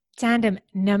Tandem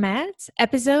Nomads,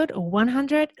 episode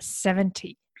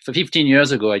 170. So 15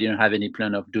 years ago, I didn't have any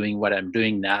plan of doing what I'm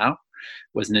doing now.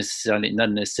 Was not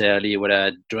necessarily what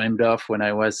I dreamed of when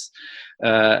I was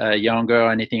younger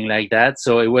or anything like that.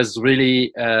 So it was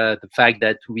really the fact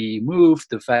that we moved,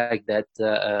 the fact that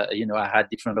I had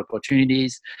different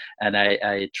opportunities, and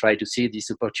I tried to see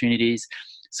these opportunities.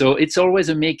 So it's always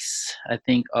a mix, I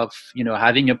think, of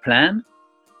having a plan,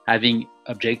 having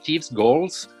objectives,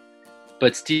 goals,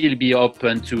 but still be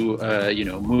open to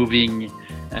moving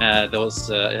those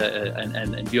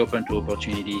and be open to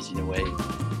opportunities in a way.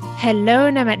 Hello,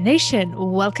 Nomad Nation.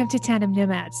 Welcome to Tandem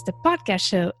Nomads, the podcast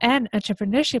show and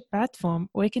entrepreneurship platform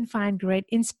where you can find great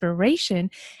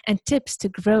inspiration and tips to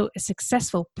grow a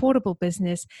successful portable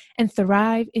business and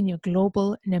thrive in your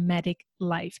global nomadic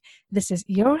life. This is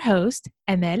your host,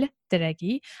 Amel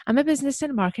Derragui. I'm a business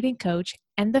and marketing coach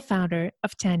and the founder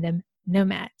of Tandem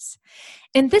Nomads.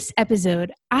 In this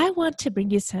episode, I want to bring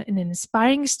you an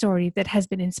inspiring story that has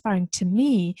been inspiring to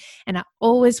me, and I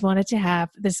always wanted to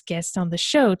have this guest on the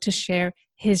show to share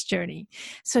his journey.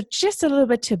 So just a little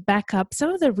bit to back up some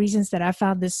of the reasons that I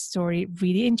found this story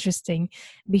really interesting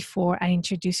before I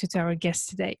introduce you to our guest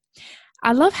today.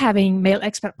 I love having male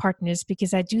expat partners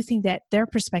because I do think that their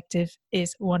perspective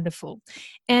is wonderful.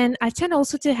 And I tend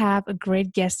also to have a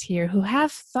great guest here who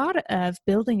have thought of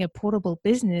building a portable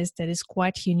business that is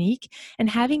quite unique, and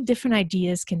having different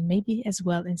ideas can maybe as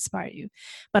well inspire you.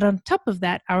 But on top of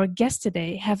that, our guests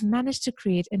today have managed to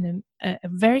create a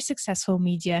very successful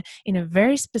media in a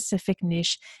very specific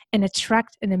niche and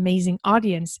attract an amazing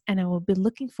audience. And I will be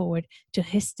looking forward to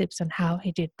his tips on how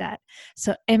he did that.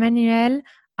 So Emmanuel,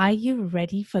 are you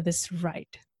ready for this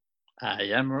ride? I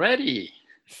am ready.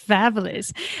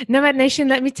 Fabulous. Nomad Nation,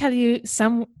 let me tell you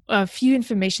a few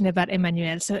information about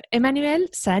Emmanuel. So Emmanuel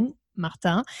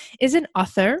Saint-Martin is an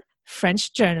author,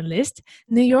 French journalist,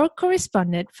 New York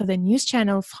correspondent for the news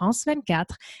channel France 24,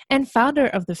 and founder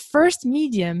of the first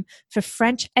medium for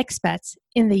French expats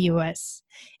in the US.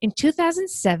 In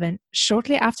 2007,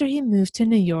 shortly after he moved to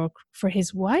New York for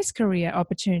his wise career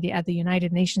opportunity at the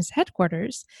United Nations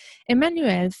headquarters,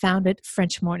 Emmanuel founded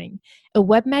French Morning, a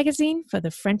web magazine for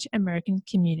the French American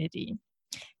community.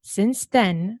 Since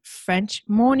then, French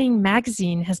Morning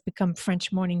Magazine has become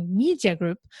French Morning Media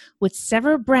Group with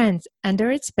several brands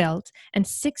under its belt and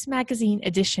 6 magazine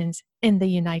editions in the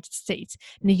United States: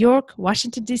 New York,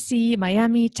 Washington, D.C.,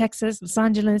 Miami, Texas, Los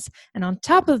Angeles. And on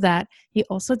top of that, he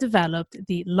also developed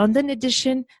the London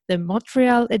edition, the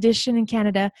Montreal edition in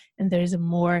Canada, and there's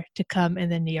more to come in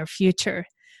the near future.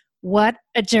 What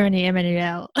a journey,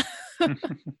 Emmanuel.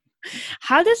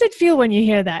 How does it feel when you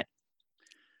hear that?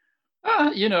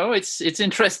 It's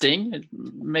interesting. It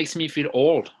makes me feel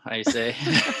old, I say.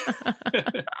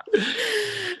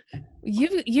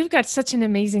 You've got such an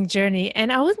amazing journey.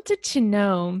 And I wanted to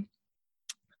know,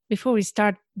 before we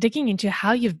start digging into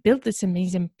how you've built this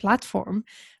amazing platform,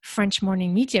 French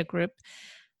Morning Media Group,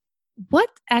 what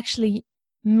actually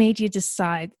made you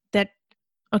decide that,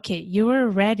 okay, you were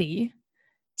ready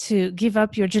to give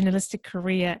up your journalistic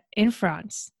career in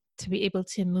France to be able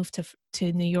to move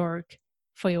to New York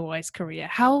for your wise career?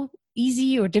 How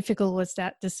easy or difficult was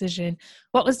that decision?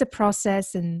 What was the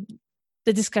process and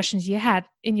the discussions you had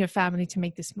in your family to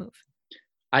make this move?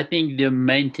 I think the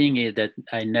main thing is that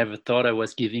I never thought I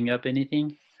was giving up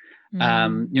anything.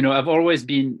 I've always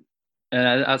been,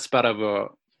 as part of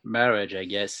our marriage, I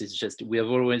guess, it's just we have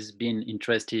always been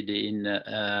interested in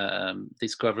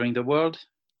discovering the world.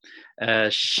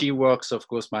 She works, of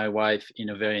course, my wife, in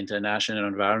a very international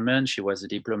environment. She was a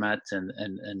diplomat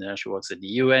and she works at the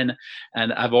UN.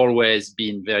 And I've always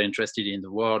been very interested in the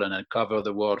world, and I cover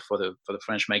the world for the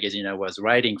French magazine I was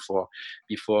writing for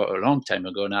before, a long time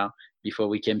ago now, before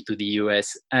we came to the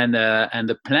US. And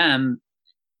the plan,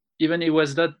 even it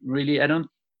was not really, I don't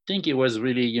think it was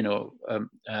really,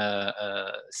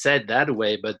 said that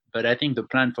way, but I think the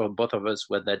plan for both of us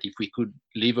was that if we could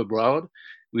live abroad,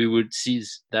 we would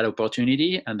seize that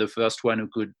opportunity, and the first one who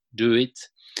could do it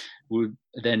would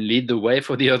then lead the way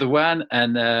for the other one.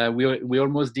 And we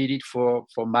almost did it for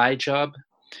my job,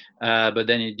 but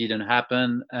then it didn't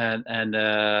happen. And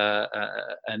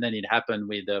then it happened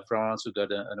with Florence, who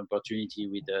got an opportunity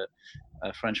with the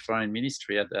French Foreign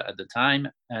Ministry at the time,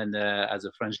 and as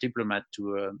a French diplomat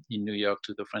in New York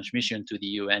to the French mission to the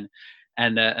UN.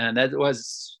 And that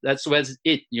was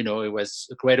it. It was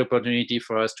a great opportunity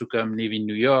for us to come live in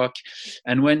New York.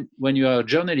 And when you are a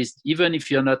journalist, even if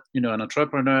you're not an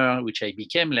entrepreneur, which I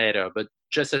became later, but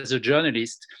just as a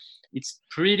journalist,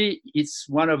 it's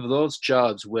one of those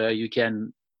jobs where you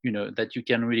can that you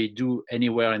can really do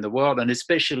anywhere in the world, and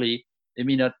especially,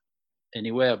 not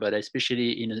anywhere, but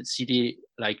especially in a city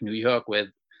like New York,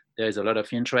 where there is a lot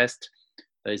of interest,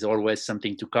 there is always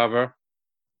something to cover.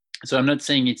 So I'm not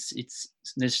saying it's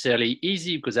necessarily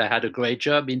easy, because I had a great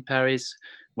job in Paris,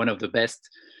 one of the best.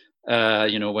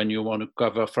 When you want to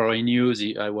cover foreign news,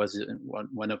 I was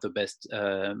one of the best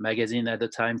magazine at the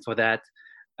time for that.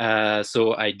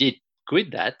 So I did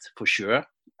quit that for sure,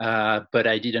 but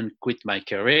I didn't quit my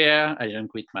career. I didn't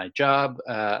quit my job,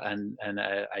 and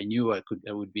I knew I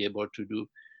would be able to do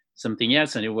something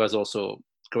else. And it was also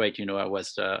great. I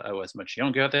was much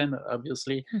younger then,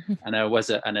 obviously, and I was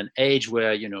at an age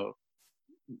where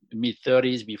mid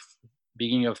 30s,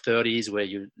 beginning of 30s, where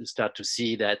you start to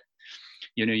see that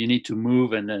you need to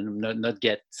move and then not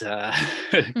get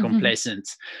complacent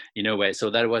in a way. So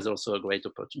that was also a great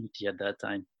opportunity at that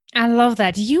time. I love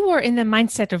that. You were in the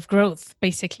mindset of growth,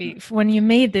 basically, when you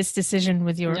made this decision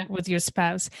with your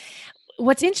spouse.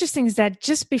 What's interesting is that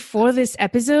just before this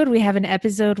episode, we have an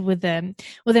episode with an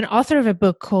author of a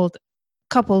book called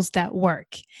Couples That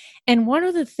Work. And one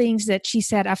of the things that she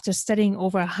said after studying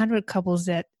over 100 couples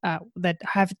that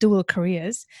have dual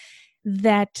careers,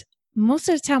 that most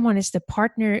of the time when it's the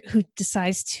partner who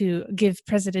decides to give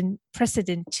precedent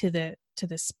to the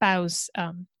spouse,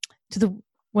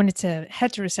 when it's a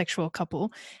heterosexual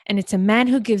couple, and it's a man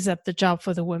who gives up the job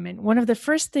for the woman, one of the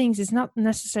first things is not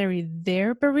necessarily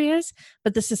their barriers,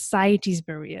 but the society's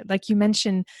barrier. Like you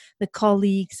mentioned, the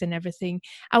colleagues and everything.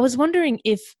 I was wondering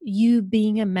if you,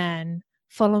 being a man,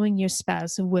 following your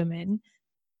spouse, a woman,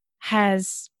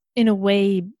 has in a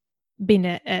way been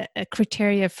a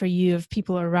criteria for you of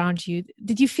people around you.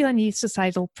 Did you feel any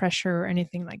societal pressure or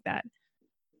anything like that?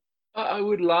 I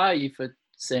would lie if I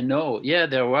say no. Yeah,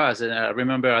 there was. And I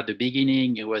remember at the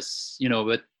beginning, it was,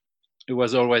 but it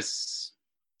was always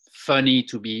funny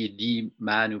to be the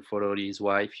man who followed his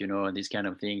wife, and these kind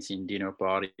of things in dinner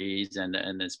parties, and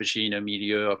especially in a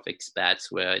milieu of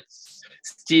expats where it's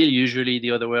still usually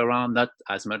the other way around, not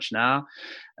as much now.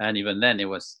 And even then it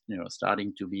was,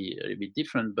 starting to be a bit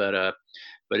different, but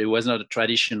it was not a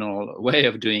traditional way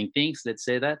of doing things. Let's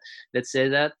say that.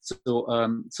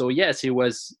 So yes, it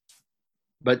was,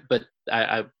 but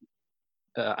I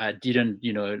didn't,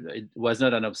 it was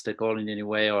not an obstacle in any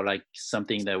way, or like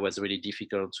something that was really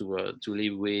difficult to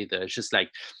live with. It's just like,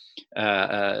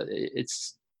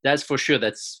 that's for sure.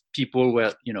 That's people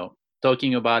were,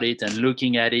 talking about it and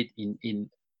looking at it in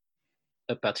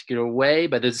a particular way.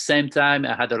 But at the same time,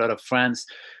 I had a lot of friends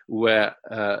who were,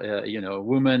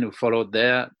 women who followed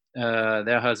their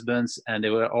husbands, and they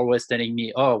were always telling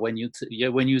me, "Oh, when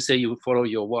you say you follow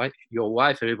your wife,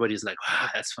 everybody's like, wow,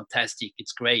 that's fantastic,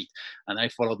 it's great." And I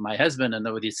followed my husband, and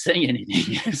nobody's saying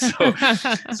anything.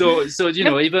 so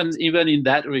even in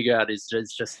that regard, it's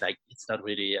just like, it's not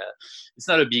really, it's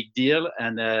not a big deal.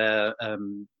 And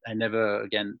I never,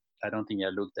 again, I don't think I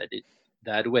looked at it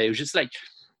that way. It was just like,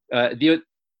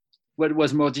 what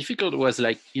was more difficult was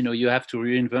like, you have to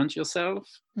reinvent yourself.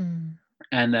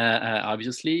 And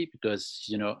obviously, because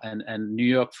and New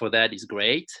York for that is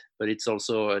great, but it's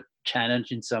also a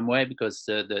challenge in some way, because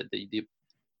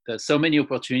there's so many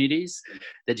opportunities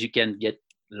that you can get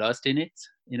lost in it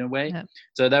in a way. Yeah.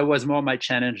 So that was more my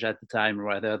challenge at the time,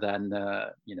 rather than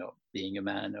being a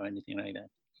man or anything like that.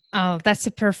 Oh, that's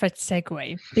a perfect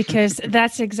segue, because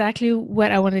that's exactly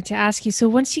what I wanted to ask you. So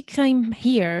once you came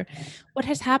here, what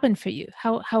has happened for you?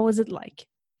 How was it like?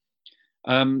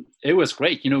 It was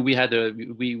great. We had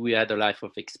a life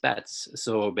of expats.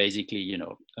 So basically,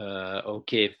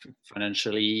 okay,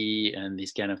 financially and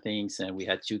these kind of things. And we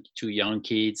had two young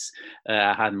kids.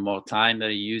 I had more time than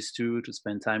I used to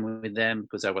spend time with them,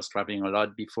 because I was traveling a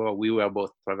lot before. We were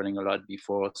both traveling a lot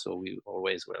before, so we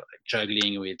always were like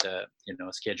juggling with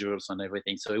schedules and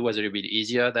everything. So it was a little bit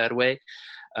easier that way.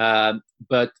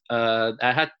 But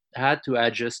I had to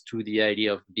adjust to the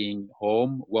idea of being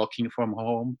home, working from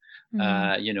home,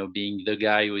 being the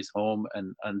guy who is home,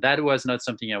 and that was not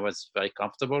something I was very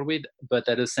comfortable with. But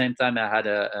at the same time, I had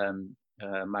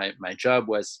my job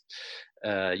was,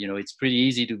 it's pretty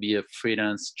easy to be a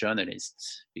freelance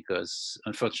journalist, because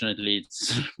unfortunately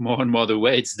it's more and more the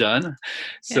way it's done.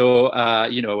 Yeah. So I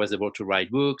was able to write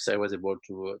books, I was able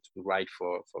to write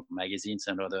for magazines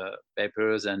and other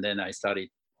papers, and then I started.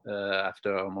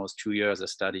 After almost 2 years, I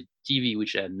started TV,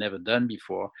 which I had never done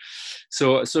before.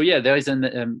 So yeah, there is a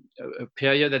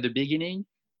period at the beginning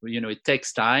where, it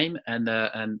takes time, and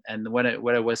what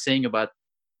I was saying about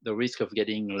the risk of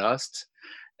getting lost,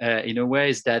 in a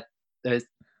way, is that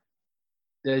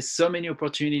there's so many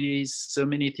opportunities, so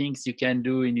many things you can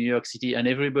do in New York City, and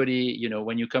everybody,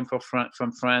 when you come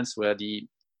from France, where the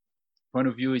point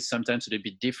of view is sometimes a little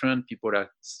bit different. People are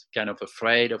kind of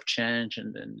afraid of change,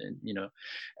 and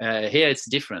here it's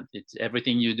different. It's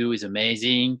everything you do is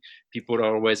amazing. People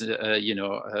are always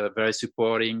very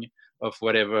supporting of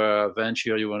whatever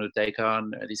venture you want to take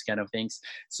on, these kind of things.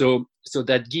 So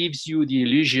that gives you the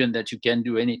illusion that you can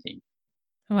do anything.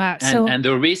 Wow. And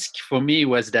the risk for me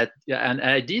was that, and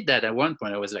I did that at one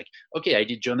point. I was like, okay, I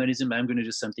did journalism, I'm going to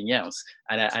do something else.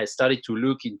 And I started to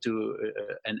look into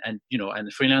and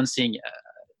freelancing.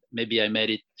 Maybe I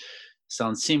made it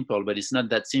sound simple, but it's not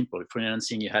that simple.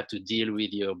 Freelancing, you have to deal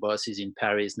with your bosses in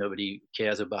Paris. Nobody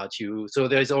cares about you. So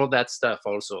there's all that stuff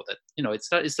also that,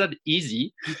 it's not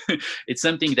easy. It's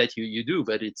something that you do,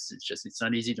 but it's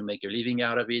not easy to make a living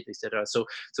out of it, etc. So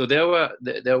there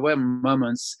were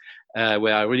moments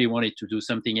where I really wanted to do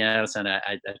something else, and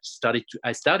I started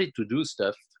to do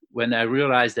stuff when I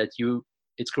realized that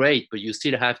it's great, but you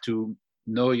still have to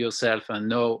know yourself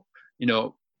and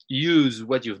use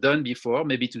what you've done before,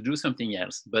 maybe to do something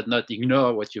else, but not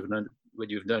ignore what you've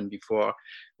done before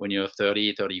when you're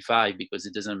 30, 35, because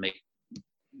it doesn't make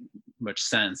much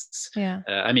sense. Yeah.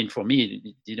 For me,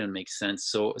 it didn't make sense.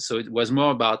 So it was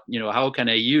more about, how can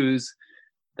I use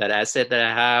that asset that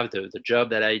I have, the job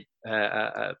that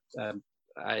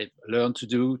I learned to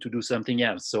do something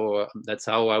else. So that's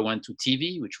how I went to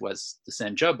TV, which was the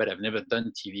same job, but I've never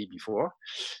done TV before.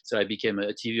 So I became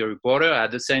a TV reporter.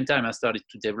 At the same time, I started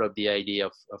to develop the idea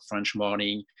of French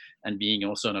Morning and being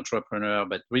also an entrepreneur,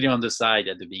 but really on the side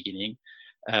at the beginning.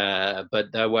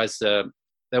 But that was a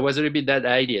little bit that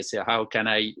idea. So how can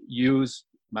I use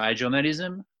my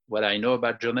journalism, what I know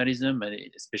about journalism, and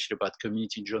especially about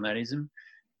community journalism,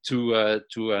 to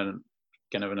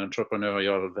kind of an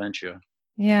entrepreneurial venture.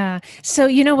 Yeah. So,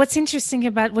 what's interesting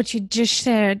about what you just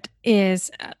shared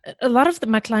is a lot of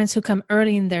my clients who come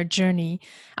early in their journey,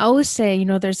 I always say,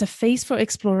 there's a phase for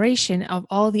exploration of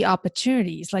all the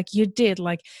opportunities like you did.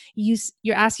 Like you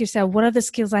ask yourself, what are the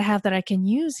skills I have that I can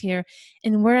use here?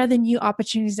 And where are the new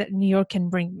opportunities that New York can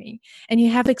bring me? And you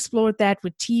have explored that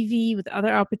with TV, with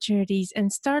other opportunities,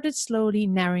 and started slowly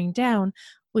narrowing down,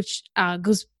 which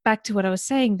goes back to what I was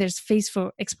saying. There's phase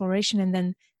for exploration, and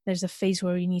then there's a phase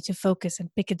where you need to focus and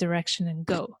pick a direction and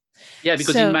go. Yeah,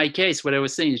 because in my case, what I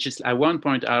was saying is just at one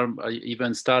point I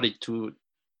even started to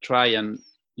try and,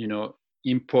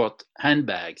 import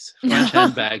handbags, French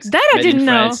handbags. That I didn't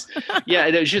know. Yeah,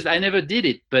 it was just, I never did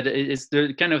it, but it's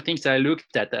the kind of things I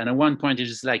looked at. And at one point it's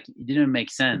just like, it didn't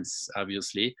make sense,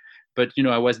 obviously. But,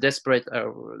 I was desperate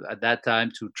at that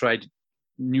time to try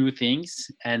new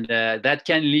things. And that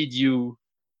can lead you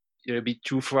a bit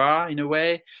too far in a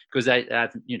way, because I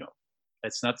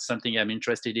that's not something I'm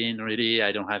interested in really.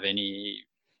 I don't have any.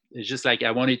 It's just like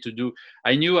I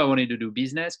knew I wanted to do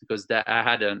business, because that I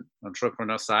had an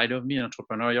entrepreneurial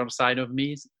side of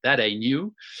me that I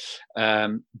knew,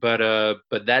 but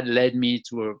that led me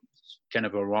to a kind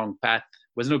of a wrong path.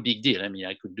 It was no big deal.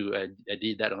 I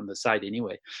did that on the side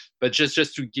anyway, but just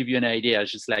to give you an idea,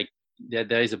 it's just like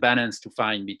there is a balance to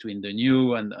find between the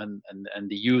new and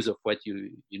the use of what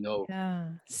you know. Yeah,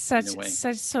 such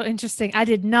so interesting. I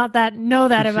did not know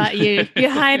that about you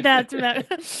behind that.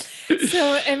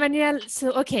 So Emmanuel,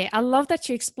 okay, I love that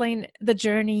you explained the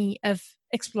journey of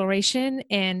exploration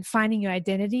and finding your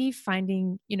identity,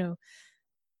 finding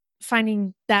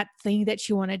that thing that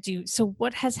you want to do. So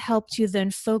what has helped you then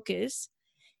focus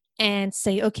and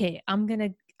say, okay, I'm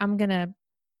gonna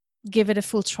give it a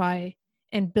full try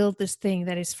and build this thing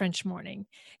that is French Morning?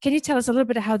 Can you tell us a little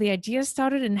bit of how the idea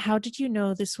started, and how did you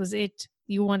know this was it?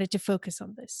 You wanted to focus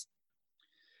on this?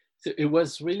 So it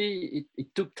was really,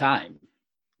 it took time.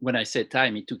 When I said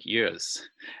time, it took years.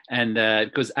 And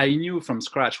because I knew from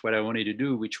scratch what I wanted to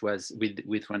do, which was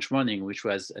with French Morning, which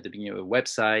was at the beginning a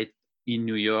website in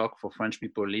New York for French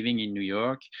people living in New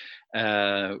York,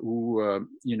 who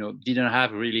didn't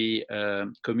have really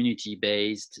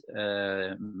community-based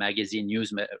magazine,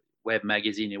 web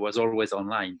magazine. It was always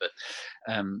online, but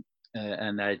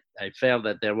and I felt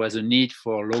that there was a need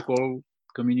for local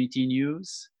community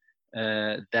news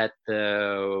that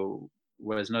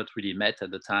was not really met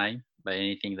at the time by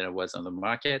anything that was on the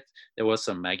market. There was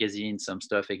some magazines, some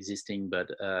stuff existing, but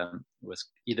it was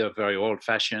either very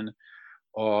old-fashioned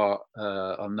or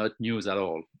not news at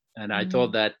all. And I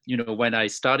thought that, when I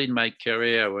started my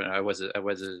career, when I was a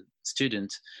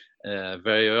student,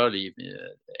 very early,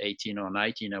 18 or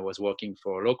 19, I was working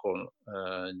for a local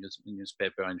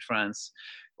newspaper in France,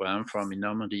 where I'm from, in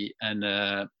Normandy, and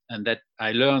that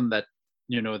I learned that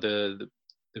the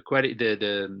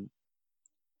quality,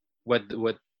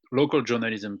 what local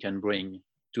journalism can bring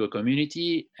to a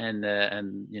community, and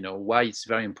why it's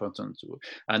very important to.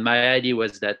 And my idea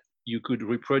was that you could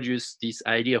reproduce this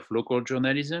idea of local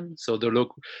journalism. So the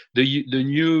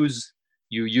news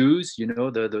you use,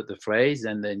 the phrase,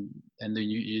 and the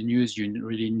news you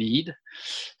really need,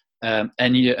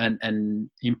 and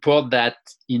import that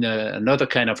in another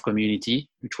kind of community,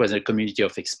 which was a community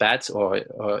of expats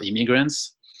or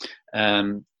immigrants,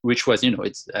 which was,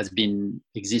 it has been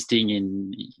existing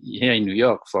here in New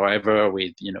York forever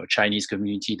with, Chinese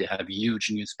community. They have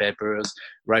huge newspapers,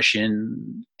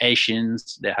 Russian,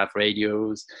 Asians, they have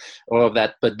radios, all of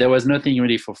that. But there was nothing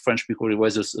really for French people. It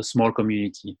was a small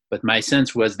community. But my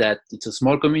sense was that it's a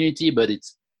small community, but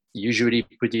it's usually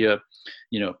pretty,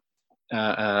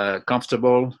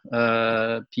 comfortable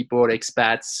people,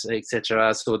 expats,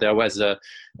 etc. So there was a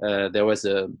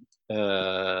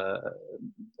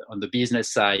on the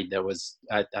business side,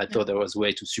 I thought there was a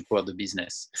way to support the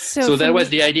business. So that was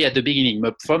the idea at the beginning.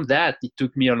 But from that, it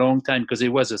took me a long time because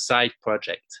it was a side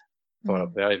project for a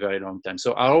very, very long time.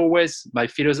 So my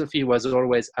philosophy was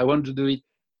always, I want to do it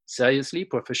seriously,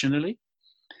 professionally.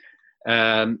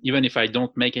 Even if I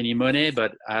don't make any money,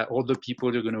 but all the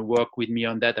people who are going to work with me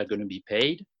on that are going to be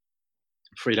paid,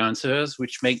 freelancers,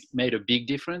 which made a big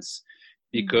difference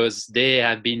because they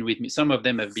have been with me. Some of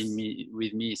them have been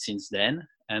with me since then.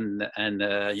 And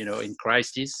in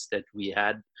crisis that we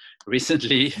had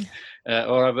recently,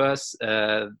 all of us,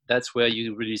 that's where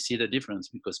you really see the difference,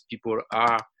 because people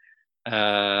are,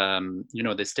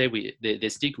 they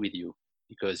stick with you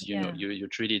because, you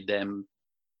treated them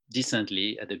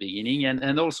decently at the beginning.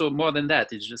 And also more than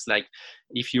that, it's just like,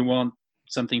 if you want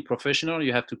something professional,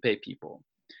 you have to pay people.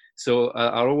 So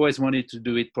I always wanted to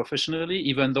do it professionally,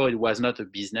 even though it was not a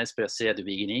business per se at the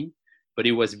beginning, but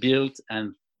it was built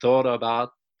and thought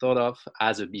of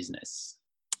as a business.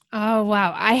 Oh,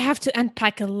 wow. I have to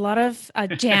unpack a lot of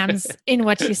gems in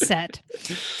what you said.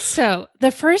 So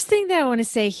the first thing that I want to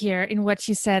say here in what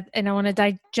you said, and I want to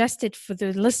digest it for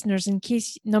the listeners in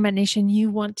case, Nomad Nation,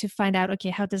 you want to find out, okay,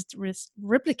 how does this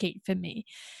replicate for me?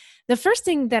 The first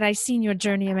thing that I see in your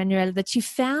journey, Emmanuel, that you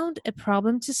found a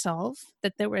problem to solve,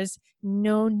 that there was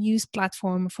no news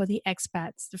platform for the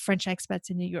expats, the French expats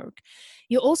in New York.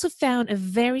 You also found a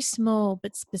very small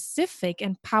but specific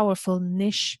and powerful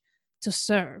niche to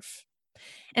serve.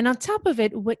 And on top of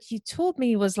it, what you told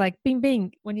me was like, bing,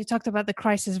 bing, when you talked about the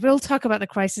crisis, we'll talk about the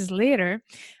crisis later.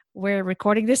 We're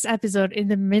recording this episode in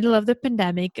the middle of the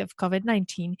pandemic of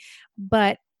COVID-19.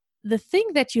 But the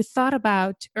thing that you thought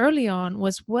about early on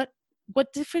was what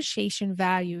differentiation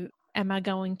value am I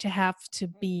going to have to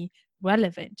be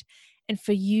relevant? And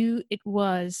for you, it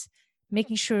was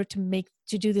making sure to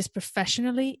do this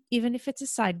professionally, even if it's a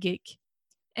side gig,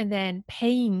 and then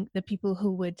paying the people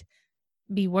who would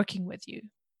be working with you.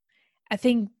 I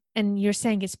think, and you're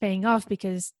saying it's paying off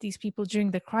because these people during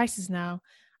the crisis now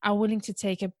are willing to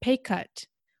take a pay cut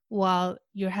while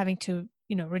you're having to,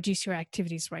 reduce your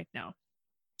activities right now.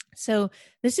 So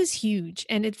this is huge.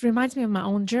 And it reminds me of my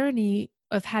own journey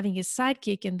of having a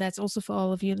sidekick. And that's also for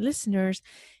all of you listeners,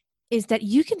 is that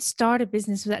you can start a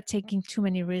business without taking too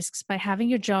many risks by having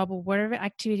your job or whatever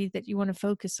activity that you want to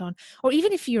focus on. Or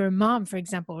even if you're a mom, for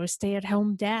example, or a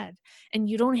stay-at-home dad, and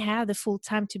you don't have the full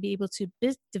time to be able to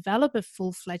develop a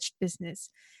full-fledged business,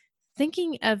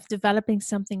 thinking of developing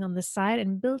something on the side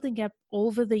and building up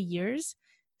over the years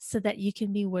so that you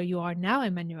can be where you are now,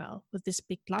 Emmanuel, with this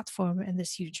big platform and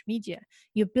this huge media.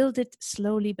 You build it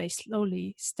slowly by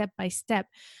slowly, step by step,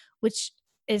 which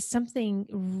is something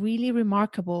really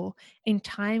remarkable in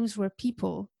times where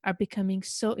people are becoming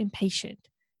so impatient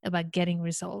about getting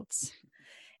results.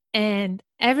 And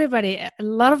a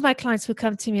lot of my clients will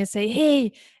come to me and say,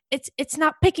 hey, it's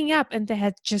not picking up, and they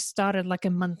had just started like a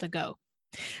month ago.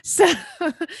 So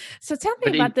tell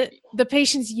me about the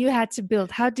patience you had to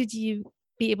build. How did you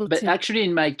be able to? But actually,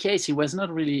 in my case, it was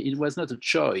not a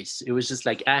choice. It was just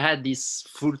like I had this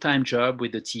full-time job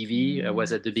with the TV. I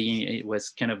was at the beginning. It was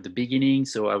kind of the beginning,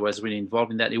 so I was really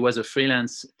involved in that. It was a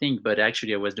freelance thing, but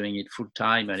actually I was doing it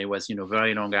full-time, and it was,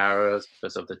 very long hours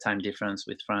because of the time difference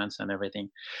with France and everything.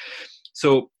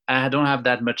 So I don't have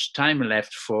that much time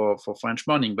left for French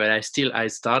Morning, but I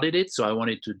started it, so I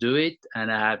wanted to do it,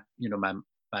 and I have,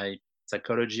 my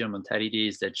psychology and mentality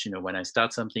is that, when I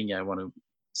start something, I want to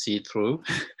see it through,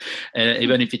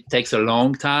 even if it takes a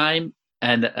long time.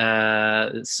 And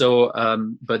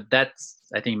but that's,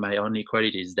 I think, my only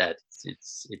quality is that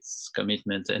it's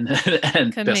commitment and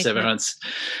perseverance.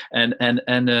 And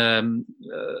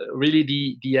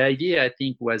really the idea, I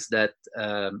think, was that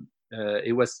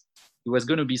it was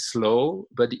going to be slow,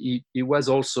 but it was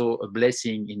also a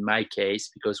blessing in my case,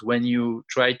 because when you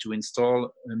try to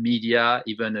install a media,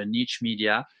 even a niche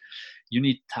media, you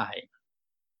need time.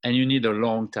 and you need a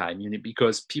long time. You need,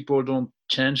 because people don't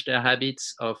change their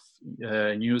habits of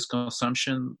news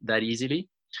consumption that easily.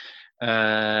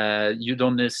 You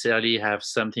don't necessarily have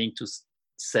something to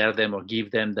sell them or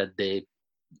give them that they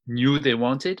knew they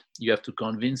wanted. You have to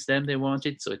convince them they want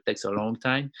it, so it takes a long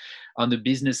time. On the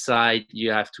business side, you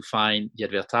have to find the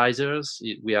advertisers.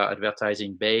 We are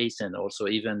advertising based and also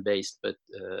event based, but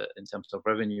in terms of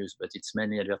revenues, but it's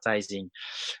mainly advertising.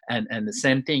 And the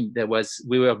same thing,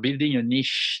 we were building a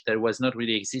niche that was not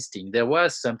really existing. There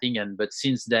was something, but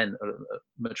since then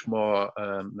much more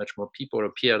people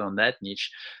appeared on that niche.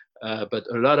 But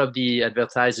a lot of the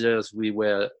advertisers we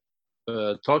were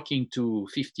talking to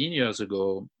 15 years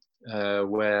ago,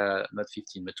 where not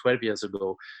 15 but 12 years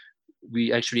ago,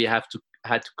 we actually had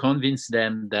to convince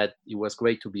them that it was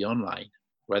great to be online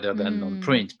rather than on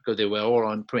print, because they were all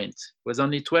on print. It was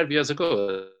only 12 years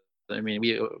ago. I mean,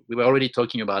 we were already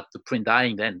talking about the print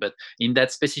dying then, but in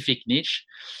that specific niche,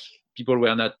 people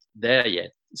were not there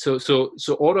yet. So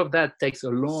all of that takes a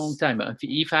long time.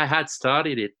 If I had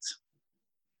started it,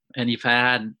 and if I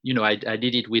had, I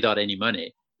did it without any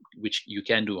money, which you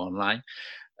can do online.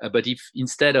 But if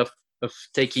instead of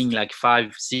taking like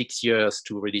 5-6 years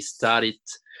to really start it,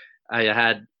 I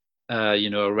had,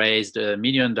 raised $1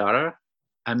 million,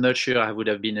 I'm not sure I would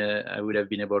have been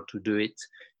able to do it,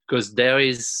 because there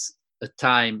is a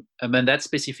time. I mean, that's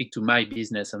specific to my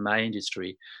business and my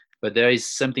industry, but there is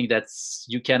something that's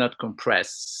you cannot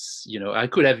compress. I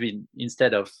could have been,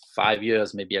 instead of 5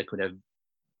 years, maybe I could have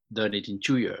done it in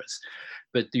 2 years,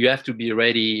 but you have to be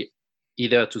ready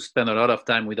either to spend a lot of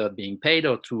time without being paid,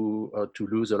 or to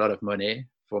lose a lot of money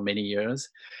for many years,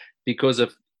 because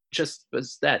of just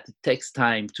that. It takes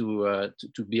time to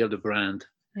build a brand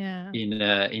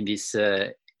in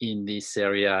this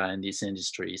area and this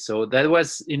industry. So that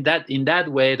was in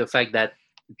that way, the fact that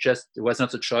it was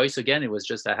not a choice again. It was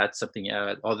just I had something,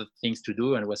 other things to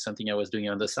do, and it was something I was doing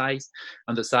on the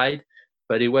side.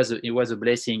 But it was a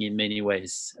blessing in many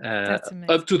ways,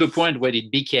 up to the point where it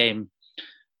became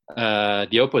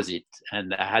the opposite,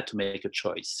 and I had to make a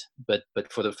choice. But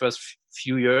for the first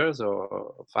few years,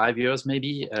 or 5 years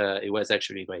maybe, it was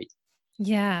actually great.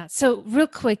 Yeah. So real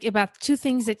quick about two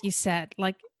things that you said.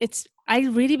 I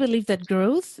really believe that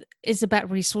growth is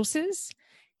about resources.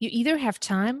 You either have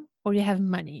time or you have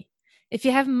money. If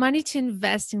you have money to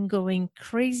invest in going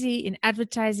crazy in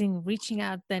advertising, reaching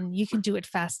out, then you can do it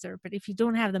faster. But if you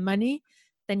don't have the money,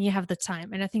 then you have the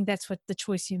time. And I think that's what the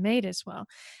choice you made as well.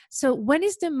 So when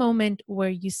is the moment where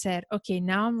you said, okay,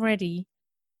 now I'm ready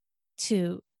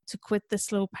to quit the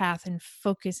slow path and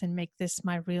focus and make this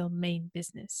my real main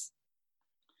business?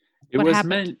 It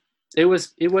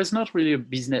was not really a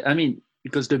business. I mean,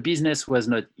 because the business was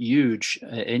not huge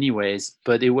anyways,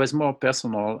 but it was more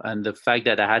personal. And the fact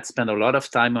that I had spent a lot of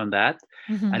time on that,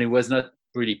 and it was not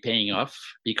really paying off,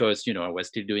 because, I was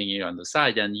still doing it on the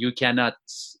side, and you cannot,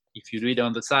 if you do it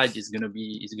on the side, it's going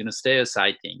to stay a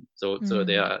side thing. So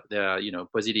there are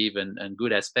positive and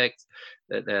good aspects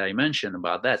that I mentioned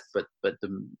about that, but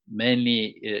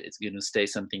mainly it's going to stay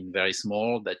something very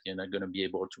small that you're not going to be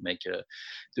able to make a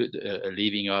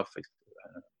living off.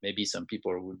 Maybe some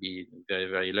people would be very,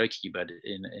 very lucky, but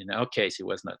in our case, it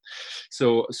was not.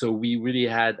 So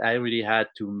I really had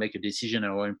to make a decision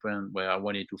at one point where I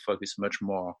wanted to focus much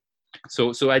more.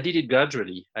 So I did it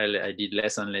gradually. I did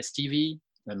less and less TV,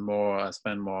 and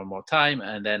spend more and more time.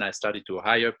 And then I started to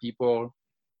hire people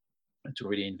to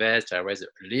really invest. I raised a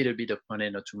little bit of money,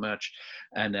 not too much.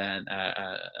 And then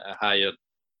I hired,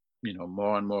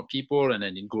 more and more people, and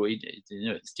then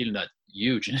it's still not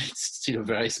huge. It's still a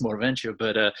very small venture,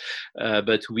 but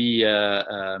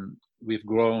we've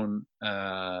grown.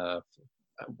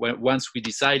 Once we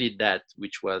decided that,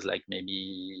 which was like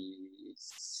maybe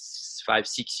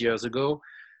 5-6 years ago,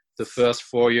 the first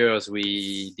 4 years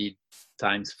we did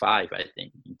times 5, I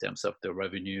think, in terms of the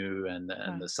revenue and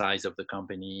the size of the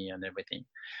company and everything.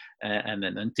 And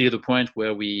then until the point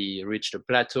where we reached a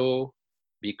plateau,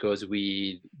 because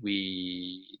the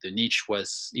niche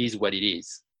is what it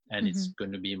is, and it's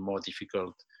going to be more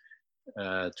difficult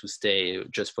to stay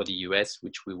just for the US,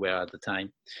 which we were at the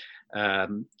time.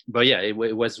 But yeah, it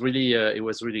was really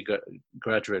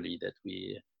gradually that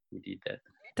we did that.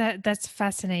 That's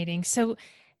fascinating. So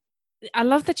I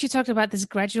love that you talked about this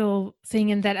gradual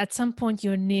thing, and that at some point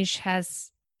your niche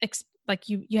has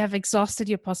you have exhausted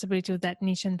your possibility of that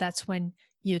niche, and that's when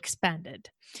you expanded.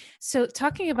 So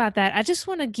talking about that, I just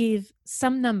want to give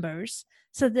some numbers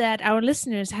so that our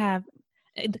listeners have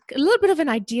a little bit of an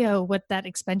idea of what that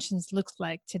expansion looks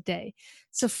like today.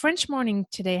 So French Morning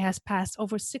today has passed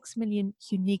over 6 million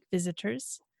unique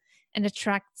visitors and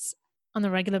attracts on a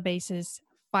regular basis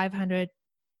 500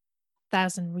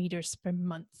 100,000 readers per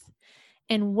month.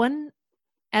 And one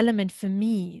element for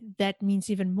me that means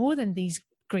even more than these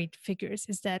great figures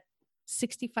is that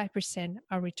 65%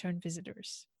 are return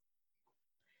visitors.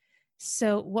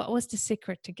 So what was the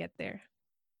secret to get there?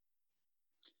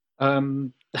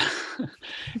 Um,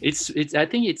 it's I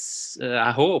think it's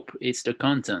I hope it's the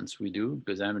content we do,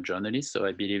 because I'm a journalist, so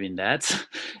I believe in that.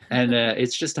 And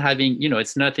it's just having,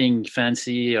 it's nothing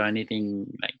fancy or anything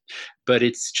like, but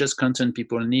it's just content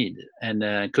people need,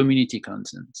 and community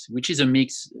content, which is a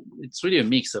mix. It's really a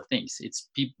mix of things.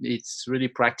 It's really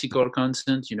practical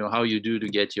content, how you do to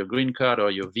get your green card or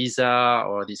your visa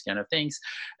or these kind of things.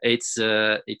 It's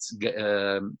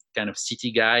kind of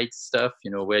city guide stuff,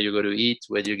 where you go to eat,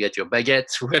 where you get your baguette,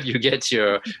 where you get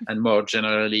your, and more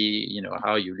generally,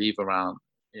 how you live around,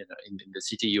 in the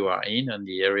city you are in and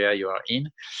the area you are in,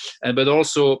 but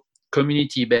also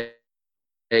community based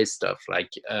stuff, like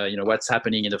what's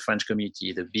happening in the French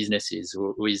community, the businesses,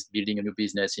 who is building a new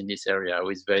business in this area, who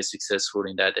is very successful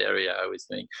in that area, who is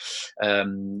doing,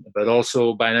 but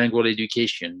also bilingual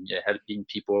education, helping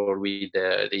people with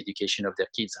the education of their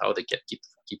kids, how they can keep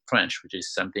French, which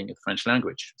is something, French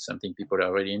language, something people are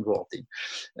already involved in,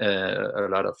 a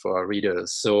lot of our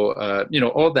readers. So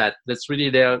all that's really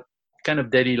their kind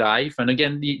of daily life. And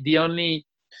again, the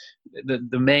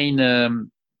main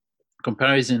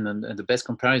comparison, and the best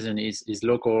comparison is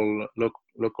local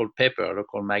paper,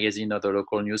 local magazine, or the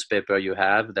local newspaper you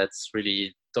have, that's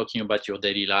really talking about your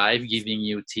daily life, giving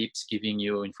you tips, giving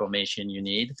you information you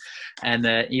need. And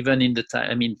even in the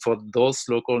time, for those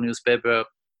local newspaper,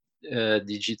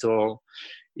 digital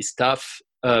is tough,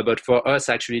 but for us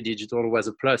actually digital was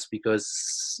a plus,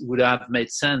 because it would have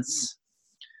made sense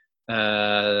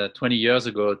 20 years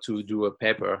ago to do a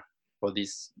paper for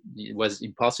this. It was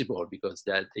impossible, because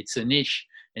that it's a niche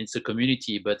and it's a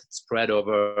community, but it's spread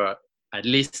over at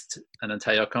least an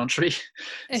entire country.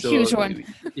 A huge one.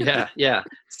 yeah.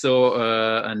 So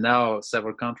and now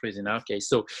several countries in our case.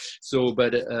 But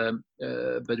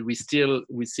we still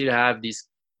have this.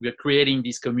 We're creating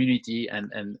this community,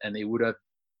 and it would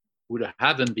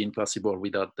haven't been possible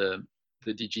without the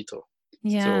digital.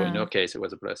 Yeah. So in our case, it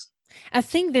was a plus. I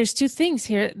think there's two things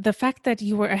here. The fact that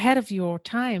you were ahead of your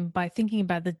time by thinking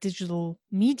about the digital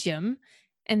medium,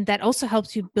 and that also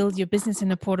helps you build your business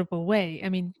in a portable way.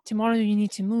 Tomorrow you need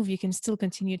to move, you can still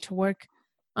continue to work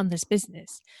on this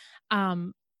business.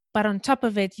 But on top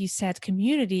of it, you said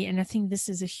community. And I think this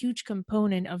is a huge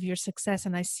component of your success.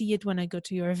 And I see it when I go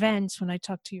to your events, when I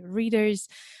talk to your readers.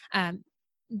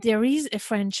 There is a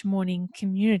French morning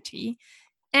community.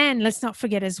 And let's not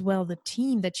forget as well the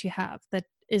team that you have that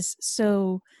is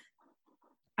so,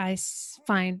 I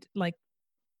find like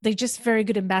they're just very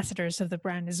good ambassadors of the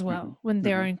brand as well when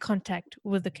they're in contact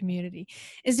with the community.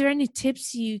 Is there any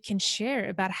tips you can share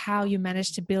about how you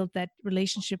managed to build that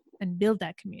relationship and build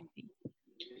that community?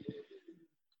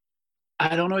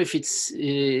 I don't know if it's but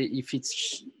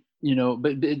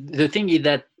the thing is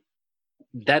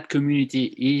that community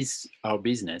is our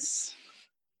business.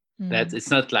 That it's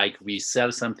not like we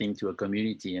sell something to a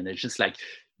community, and it's just like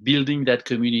building that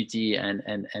community and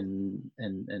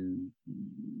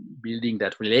building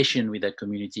that relation with that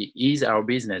community is our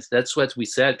business. That's what we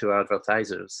sell to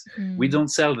advertisers. We don't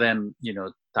sell them,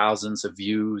 thousands of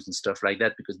views and stuff like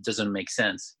that, because it doesn't make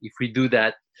sense. If we do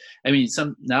that,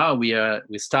 now we're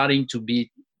starting to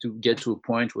get to a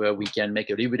point where we can make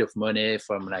a little bit of money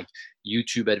from like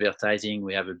YouTube advertising.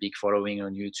 We have a big following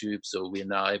on YouTube, so we're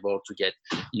now able to get,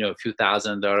 a few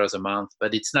 $1,000s a month,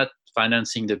 but it's not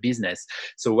financing the business.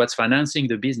 So what's financing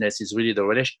the business is really the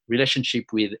relationship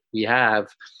we have,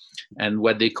 and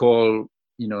what they call,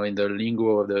 in the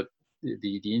lingo of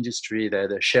the industry,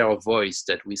 the share of voice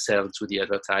that we sell to the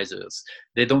advertisers.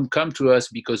 They don't come to us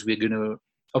because we're gonna,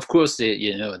 of course,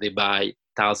 they buy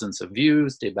thousands of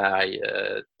views, they buy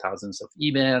thousands of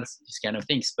emails, these kind of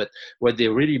things. But what they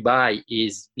really buy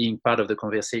is being part of the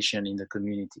conversation in the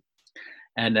community,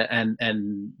 and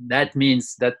that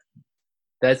means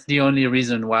that's the only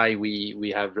reason why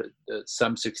we have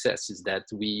some success, is that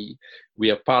we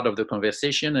are part of the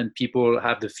conversation, and people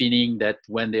have the feeling that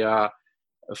when they are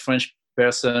a French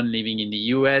person living in the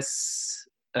US,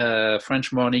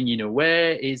 French morning in a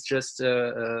way is just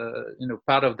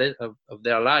part of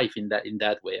their life in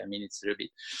that way. It's a little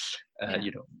bit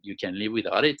you can live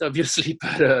without it, obviously,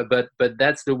 but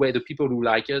that's the way the people who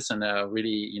like us and are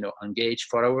really engaged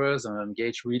followers and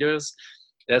engaged readers,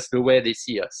 that's the way they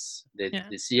see us.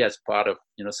 They see us part of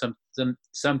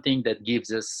something that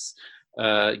gives us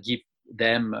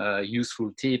them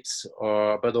useful tips,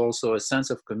 but also a sense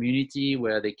of community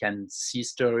where they can see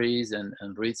stories and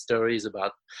read stories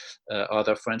about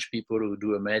other French people who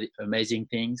do amazing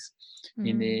things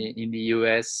in the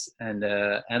US,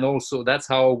 and also that's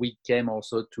how we came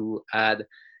also to add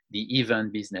the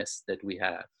event business that we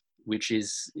have, which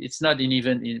is, it's not an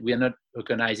event, we are not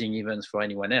organizing events for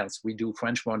anyone else. We do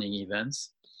French morning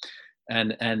events,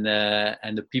 and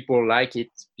the people like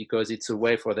it because it's a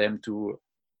way for them to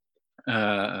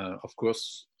of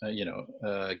course,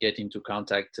 get into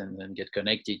contact and get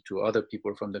connected to other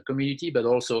people from the community, but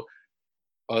also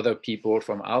other people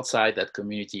from outside that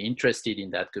community interested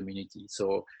in that community.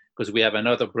 So, because we have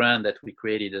another brand that we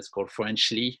created that's called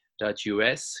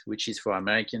Frenchly.us, which is for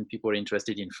American people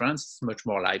interested in France. It's much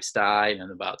more lifestyle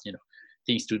and about,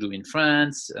 things to do in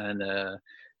France and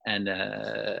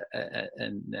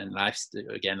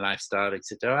lifestyle,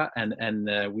 etc. And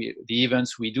the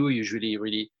events we do usually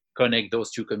really connect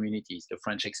those two communities, the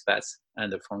French expats and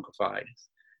the Francophiles,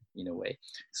 in a way.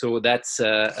 So that's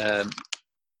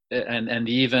and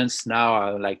the events now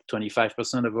are like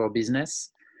 25% of our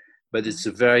business, but it's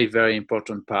a very, very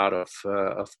important part of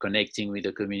connecting with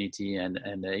the community, and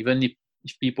even if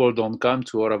people don't come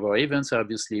to all of our events,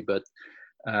 obviously, but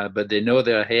they know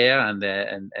they're here, and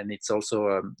it's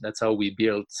also that's how we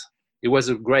built. It was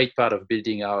a great part of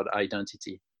building our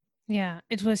identity. Yeah,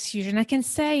 it was huge. And I can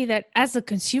say that as a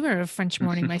consumer of French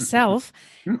morning myself,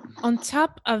 on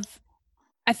top of,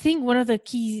 I think one of the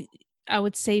key, I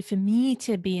would say, for me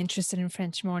to be interested in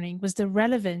French morning was the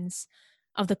relevance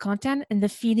of the content and the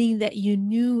feeling that you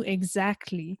knew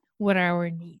exactly what are our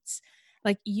needs.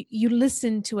 Like you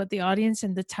listen to what the audience,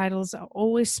 and the titles are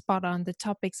always spot on. The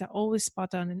topics are always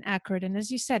spot on and accurate. And as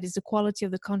you said, it's the quality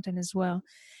of the content as well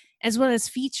as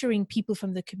featuring people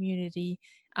from the community,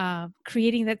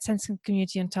 creating that sense of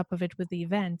community on top of it with the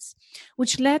events,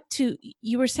 which led to,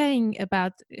 you were saying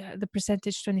about the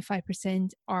percentage,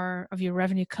 25% of your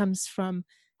revenue comes from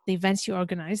the events you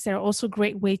organize. They're also a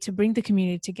great way to bring the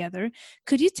community together.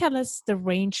 Could you tell us the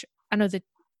range? I know that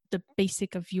the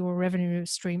basic of your revenue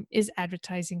stream is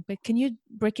advertising, but can you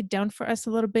break it down for us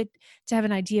a little bit to have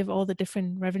an idea of all the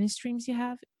different revenue streams you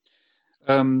have?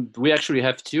 We actually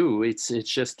have two. It's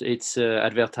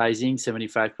advertising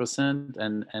 75%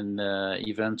 and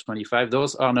event 25.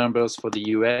 Those are numbers for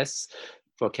the US.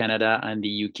 For Canada and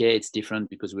the UK, it's different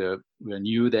because we're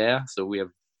new there, so we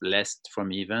have less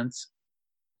from events.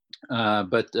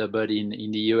 But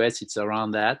in the US, it's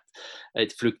around that.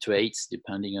 It fluctuates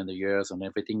depending on the years and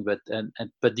everything. But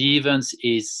the events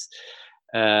is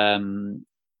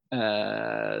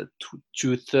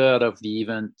 2/3 of the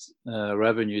event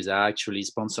revenues are actually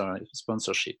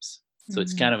sponsorships. So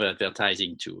it's kind of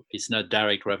advertising too. It's not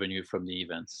direct revenue from the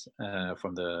events,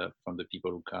 from the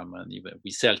people who come, and even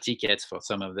we sell tickets for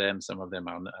some of them. Some of them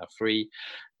are free,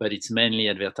 but it's mainly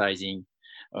advertising.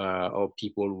 Or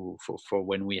people who, for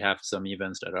when we have some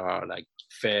events that are like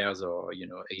fairs or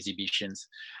exhibitions,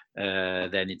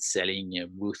 then it's selling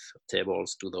booth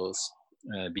tables to those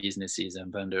businesses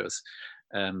and vendors.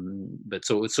 But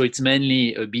so it's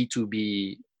mainly a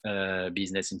B2B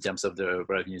business in terms of the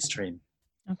revenue stream.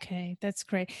 Okay, that's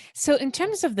great. So in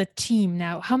terms of the team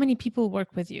now, how many people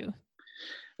work with you?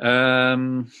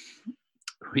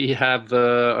 We have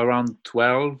around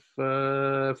 12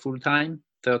 full-time,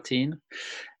 13.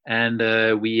 And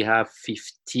we have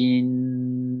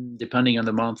 15, depending on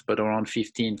the month, but around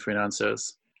 15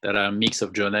 freelancers that are a mix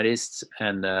of journalists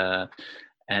and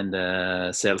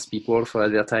salespeople for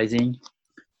advertising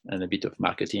and a bit of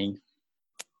marketing.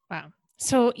 Wow.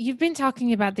 So you've been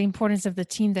talking about the importance of the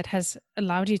team that has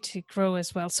allowed you to grow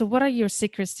as well. So what are your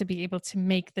secrets to be able to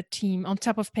make the team, on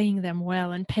top of paying them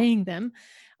well and paying them?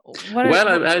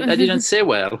 I didn't say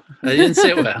well. It's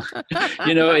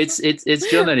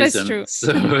journalism. That's true.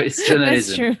 So it's journalism.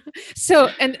 That's true. So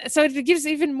it gives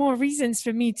even more reasons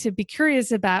for me to be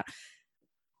curious about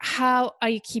how are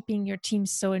you keeping your team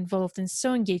so involved and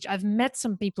so engaged. I've met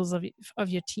some people of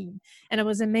your team, and I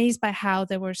was amazed by how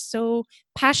they were so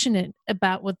passionate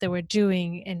about what they were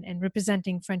doing and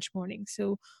representing French morning.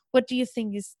 So what do you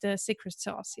think is the secret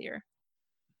sauce here?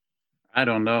 I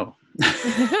don't know.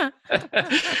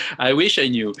 I wish I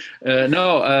knew.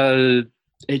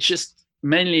 It's just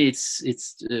mainly it's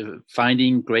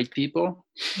finding great people.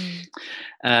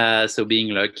 So being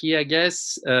lucky, I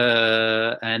guess,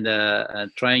 and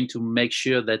trying to make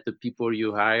sure that the people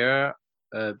you hire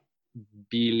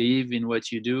believe in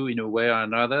what you do in a way or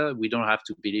another. We don't have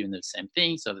to believe in the same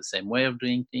things or the same way of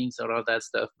doing things or all that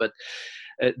stuff, but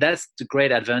that's the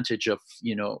great advantage of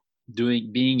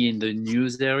being in the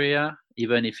news area,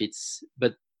 even if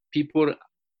but people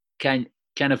can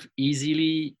kind of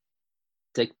easily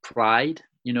take pride,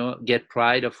 get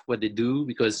pride of what they do,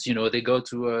 because they go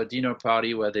to a dinner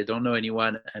party where they don't know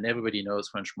anyone and everybody knows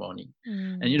French morning.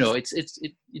 And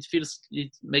it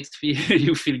makes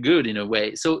you feel good in a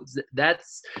way. So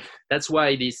that's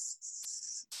why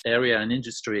this area and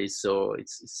industry is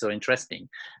it's so interesting.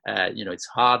 It's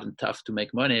hard and tough to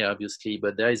make money, obviously,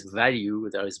 but there is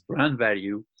brand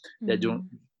value that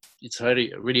it's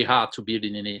really, really hard to build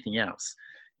in anything else.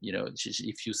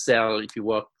 If you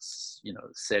work,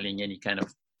 selling any kind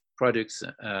of products,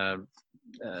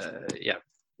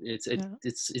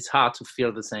 it's hard to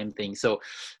feel the same thing. So,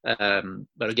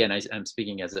 but again, I'm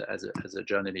speaking as a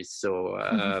journalist. So,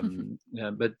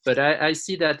 but I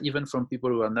see that even from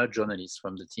people who are not journalists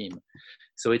from the team.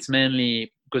 So it's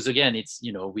mainly because, again, it's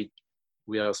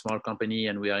we are a small company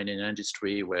and we are in an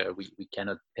industry where we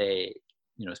cannot pay.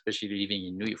 Especially living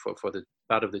in New York, for the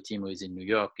part of the team who is in New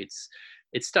York,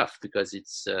 it's tough because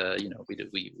it's they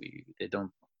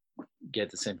don't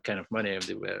get the same kind of money if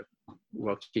they were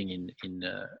working in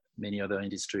many other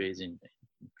industries in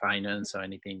finance or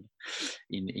anything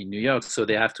in New York. So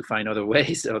they have to find other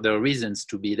ways, other reasons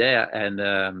to be there. And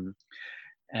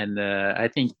I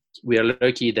think we are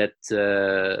lucky that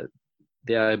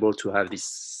they are able to have this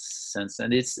sense.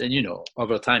 And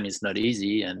over time it's not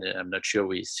easy, and I'm not sure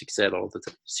we succeed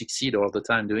all the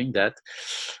time doing that.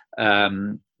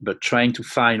 But trying to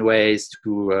find ways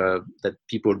to that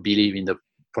people believe in the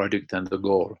product and the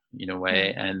goal in a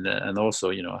way, and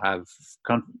also have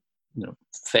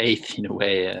faith in a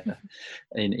way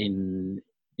in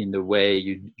the way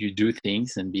you do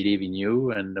things and believe in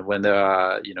you. And when there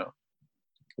are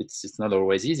it's not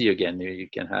always easy. Again, you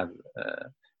can have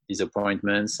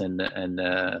disappointments and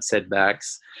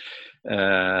setbacks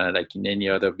like in any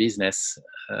other business,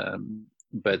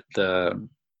 but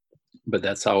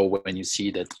that's how, when you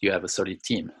see that you have a solid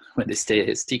team, when they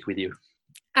stick with you.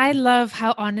 I love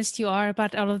how honest you are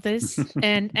about all of this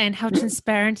and how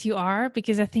transparent you are,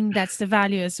 because I think that's the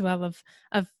value as well of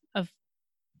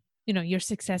your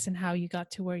success and how you got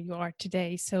to where you are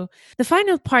today. So the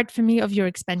final part for me of your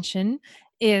expansion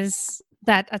is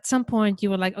that at some point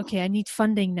you were like, okay, I need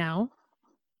funding now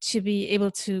to be able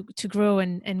to grow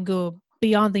and go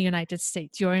beyond the United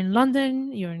States. You're in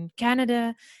London, you're in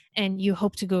Canada, and you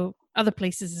hope to go other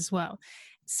places as well.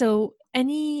 So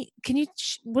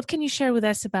what can you share with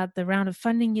us about the round of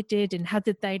funding you did, and how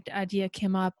did that idea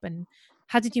came up, and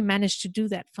how did you manage to do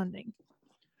that funding?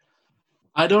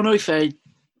 I don't know if I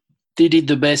did it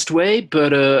the best way,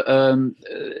 but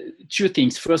two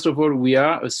things. First of all, we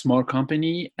are a small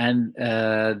company, and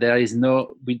there is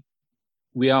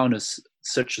we are on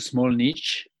such a small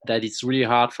niche that it's really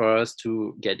hard for us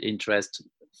to get interest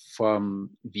from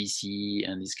VC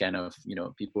and this kind of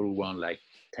people who want like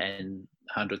 10,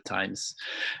 100 times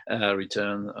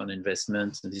return on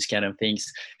investment and these kind of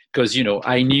things. Because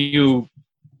I knew,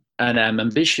 and I'm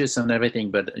ambitious and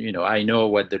everything, but I know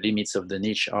what the limits of the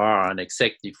niche are, and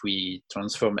except if we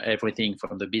transform everything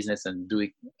from the business and do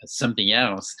it something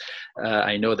else,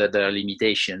 I know that there are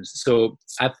limitations. So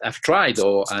I've tried,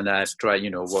 and I've tried,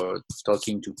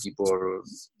 talking to people,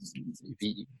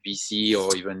 VC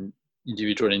or even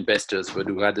individual investors, but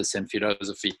who had the same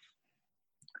philosophy.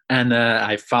 And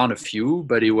I found a few,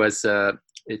 but it was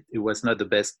not the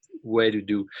best way to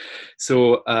do.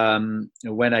 So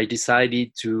when I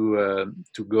decided to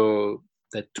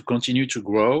continue to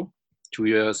grow, 3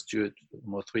 years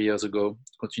ago,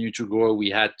 continue to grow, we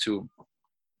had to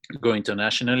go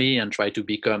internationally and try to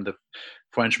become the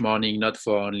French morning, not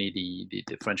for only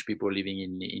the French people living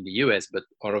in the US, but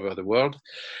all over the world.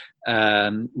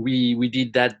 We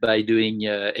did that by doing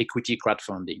equity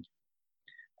crowdfunding.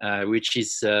 Which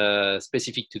is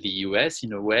specific to the US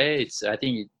in a way. I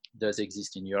think it does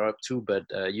exist in Europe too, but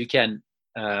you can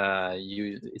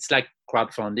it's like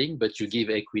crowdfunding, but you give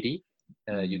equity,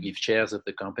 you give shares of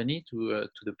the company to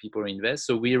the people who invest.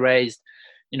 So we raised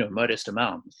modest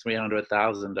amount,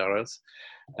 $300,000,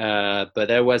 but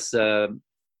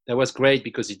that was great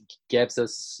because it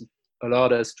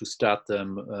allowed us to start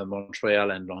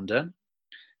Montreal and London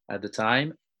at the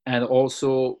time, and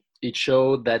also it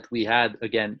showed that we had,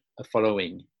 again, a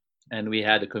following, and we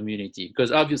had a community,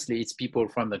 because obviously it's people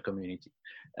from the community,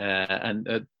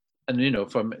 and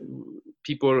from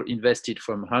people invested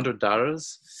from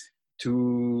 $100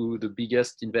 to the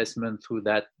biggest investment through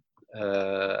that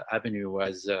avenue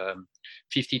was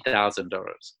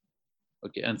 $50,000.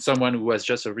 Okay, and someone who was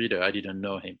just a reader, I didn't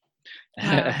know him,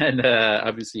 and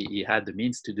obviously he had the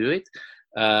means to do it.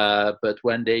 But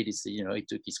one day, he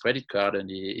took his credit card and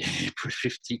he put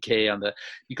 50K on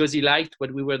because he liked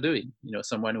what we were doing.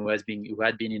 Someone who had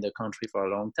been in the country for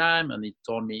a long time, and he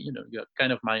told me, you're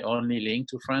kind of my only link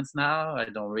to France now. I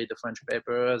don't read the French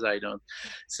papers. I don't.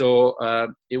 So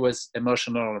it was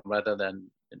emotional rather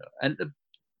than,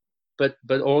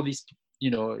 but all these,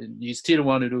 you still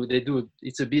want to do.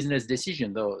 It's a business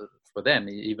decision though for them,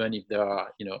 even if there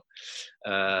are,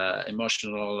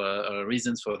 emotional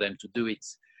reasons for them to do it.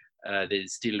 They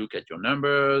still look at your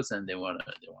numbers and they want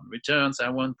returns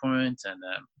at one point, and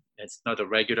it's not a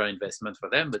regular investment for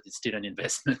them, but it's still an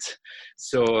investment.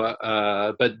 So,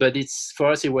 but it's,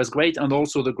 for us, it was great. And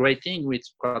also the great thing with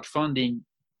crowdfunding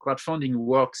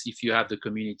works if you have the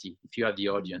community, if you have the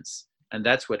audience, and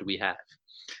that's what we have.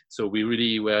 So we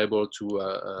really were able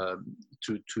to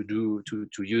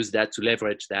use that, to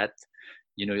leverage that.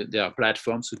 There are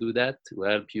platforms to do that, to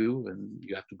help you, and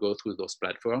you have to go through those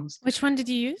platforms. Which one did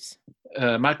you use?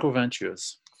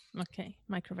 Microventures. Okay,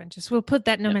 Microventures. We'll put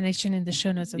that nomination in the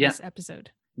show notes of this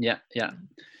episode. Yeah.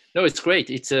 No, it's great.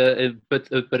 It's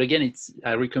but again,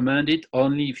 I recommend it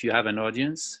only if you have an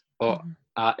audience or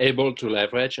are able to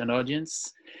leverage an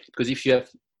audience, because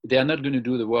they are not going to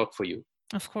do the work for you.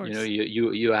 Of course.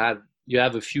 You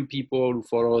have a few people who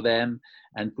follow them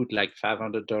and put like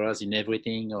 $500 in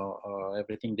everything or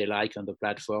everything they like on the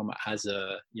platform as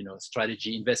a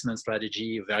investment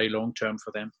strategy, very long term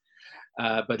for them.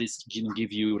 But it's going to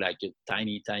give you like a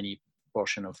tiny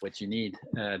portion of what you need.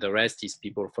 The rest is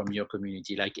people from your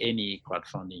community, like any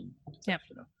crowdfunding. Yeah,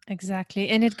 exactly.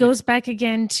 And it goes back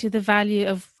again to the value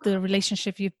of the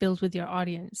relationship you've built with your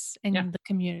audience and the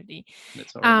community.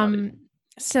 That's all about it.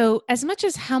 So as much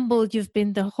as humble you've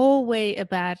been the whole way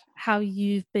about how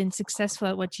you've been successful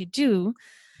at what you do,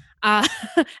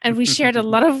 and we shared a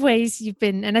lot of ways you've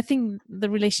been, and I think the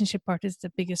relationship part is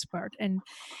the biggest part. And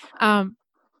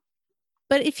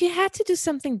but if you had to do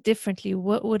something differently,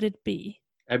 what would it be?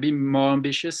 I'd be more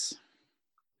ambitious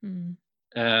from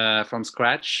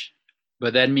scratch,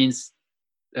 but that means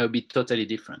it would be totally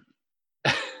different.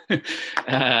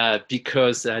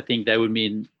 Because I think that would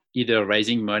mean either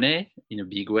raising money in a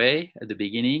big way at the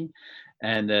beginning,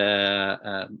 and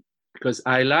because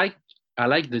I like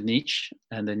the niche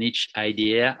and the niche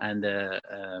idea, and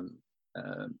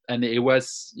it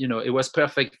was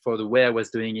perfect for the way I was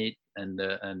doing it and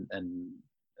the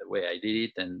way I did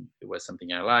it, and it was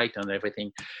something I liked and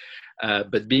everything.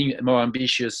 But being more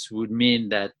ambitious would mean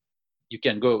that you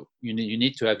can go. You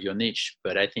need to have your niche,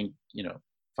 but I think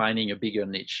finding a bigger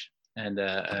niche, and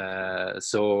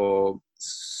so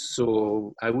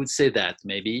I would say that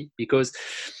maybe, because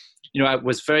I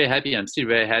was very happy. I'm still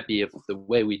very happy of the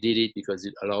way we did it, because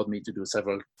it allowed me to do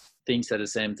several things at the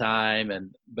same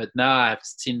time. But now I've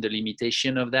seen the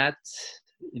limitation of that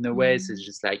in a way. So it's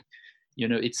just like,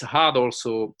 it's hard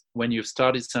also when you've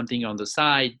started something on the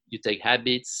side. You take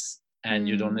habits and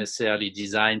you don't necessarily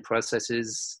design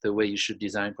processes the way you should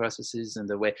design processes, and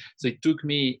the way. So it took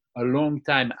me a long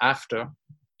time after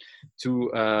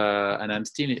to, and I'm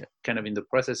still kind of in the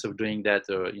process of doing that,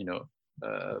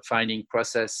 finding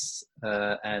process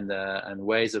and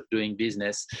ways of doing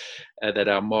business that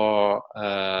are more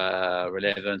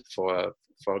relevant for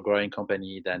a growing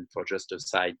company than for just a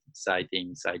side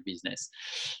business.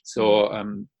 So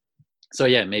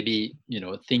yeah, maybe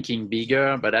thinking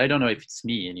bigger, but I don't know if it's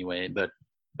me anyway. But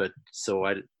so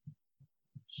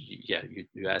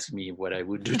you ask me what I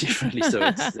would do differently. So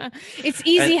it's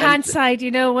easy hindsight,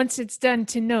 once it's done,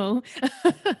 to know.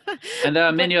 And there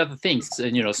are many other things,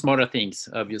 smaller things,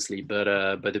 obviously, but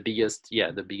the biggest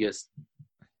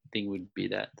thing would be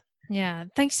that. Yeah,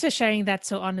 thanks for sharing that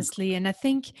so honestly. And I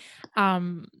think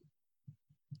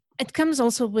it comes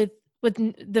also with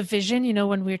the vision.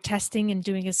 When we're testing and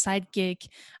doing a side gig,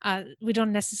 we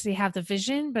don't necessarily have the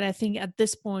vision, but I think at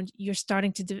this point you're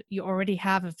starting to you already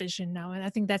have a vision now, and I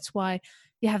think that's why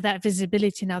you have that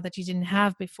visibility now that you didn't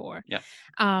have before.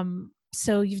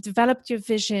 So you've developed your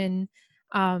vision,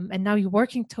 and now you're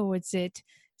working towards it.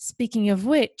 Speaking of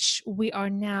which, we are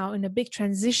now in a big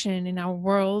transition in our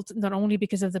world, not only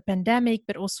because of the pandemic,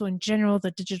 but also in general,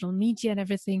 the digital media and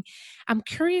everything. I'm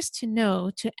curious to know,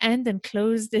 to end and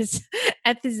close this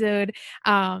episode,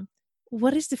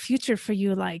 what is the future for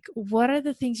you like? What are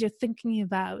the things you're thinking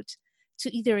about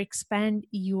to either expand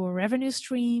your revenue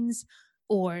streams,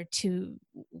 or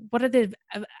what are the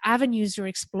avenues you're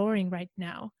exploring right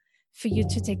now for you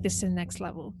to take this to the next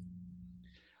level?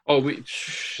 Oh,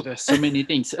 there's so many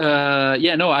things. I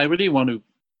really want to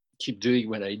keep doing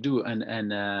what I do, and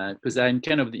because I'm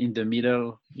kind of in the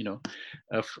middle,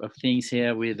 of things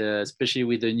here with especially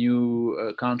with the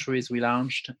new countries we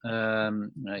launched,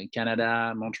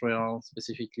 Canada, Montreal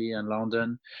specifically, and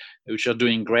London, which are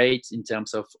doing great in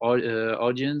terms of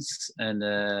audience, and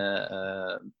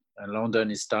London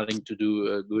is starting to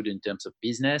do good in terms of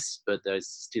business, but there's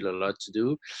still a lot to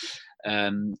do.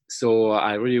 So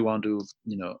I really want to,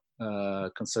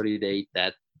 consolidate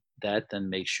that and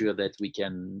make sure that we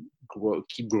can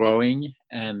keep growing.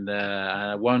 And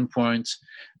at one point,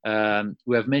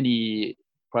 we have many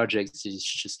projects. It's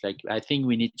just like, I think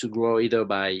we need to grow either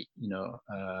by,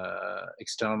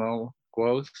 external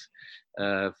growth,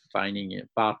 finding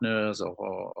partners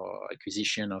or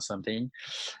acquisition or something.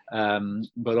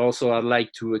 But also I'd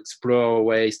like to explore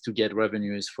ways to get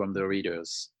revenues from the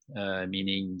readers.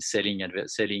 Meaning selling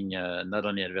not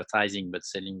only advertising but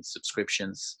selling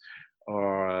subscriptions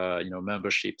or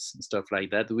memberships and stuff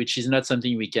like that, which is not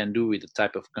something we can do with the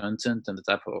type of content and the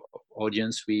type of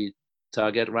audience we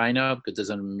target right now, because it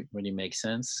doesn't really make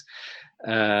sense.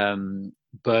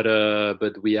 But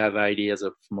we have ideas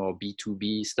of more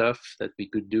B2B stuff that we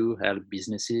could do, help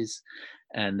businesses,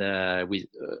 and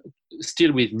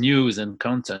still with news and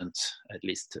content at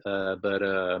least. But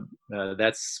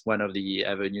that's one of the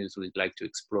avenues we'd like to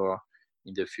explore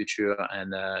in the future.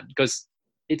 And because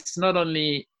it's not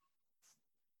only,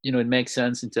 it makes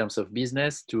sense in terms of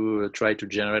business to try to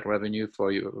generate revenue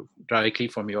for you directly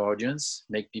from your audience,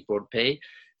 make people pay,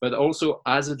 but also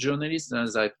as a journalist and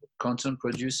as a content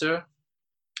producer,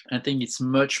 I think it's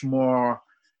much more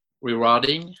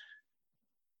rewarding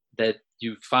that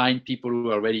you find people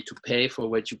who are ready to pay for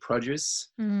what you produce,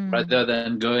 rather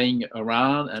than going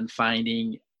around and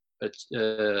finding a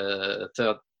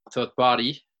third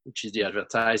party, which is the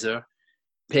advertiser,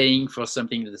 paying for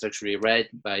something that's actually read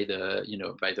by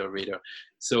the reader.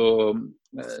 So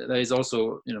there is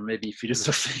also, maybe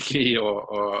philosophically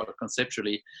or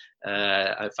conceptually,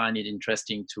 I find it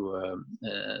interesting to,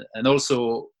 and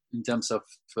also in terms of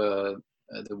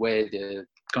the way the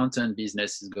content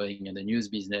business is going and the news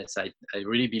business, I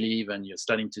really believe, and you're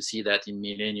starting to see that in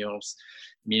millennials.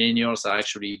 Millennials are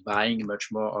actually buying much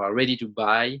more, or are ready to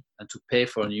buy and to pay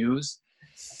for news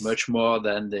much more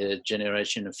than the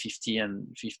generation of 50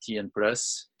 and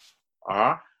plus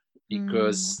are,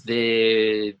 because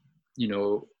they,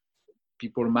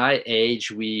 people my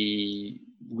age, we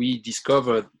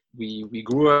discovered, we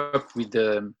grew up with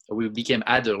we became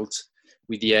adults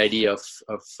with the idea of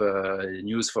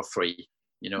news for free.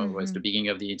 It was the beginning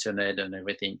of the internet and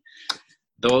everything.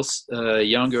 This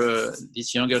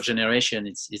younger generation,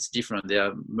 it's different. They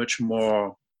are much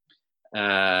more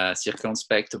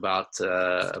circumspect about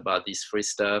this free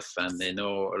stuff, and they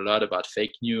know a lot about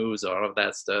fake news, all of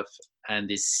that stuff, and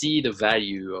they see the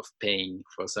value of paying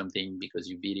for something because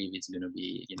you believe it's going to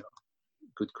be,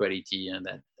 good quality, and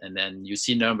then you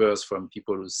see numbers from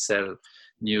people who sell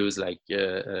news, like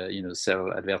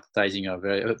sell advertising, or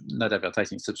not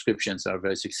advertising, subscriptions are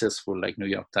very successful, like New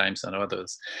York Times and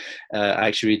others.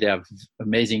 Actually, they have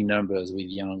amazing numbers with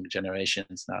young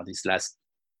generations now, these last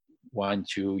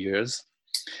 1-2 years.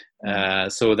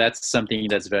 So that's something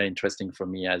that's very interesting for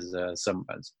me as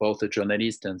both a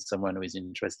journalist and someone who is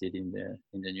interested in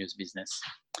the news business.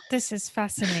 This is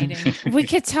fascinating. We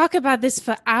could talk about this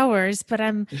for hours, but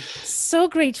I'm so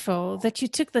grateful that you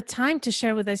took the time to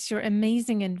share with us your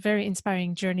amazing and very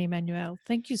inspiring journey, Emmanuel.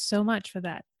 Thank you so much for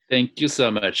that. Thank you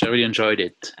so much. I really enjoyed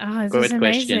it. Oh, this is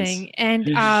amazing. And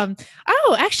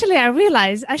actually, I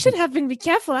realized I should have been be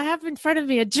careful. I have in front of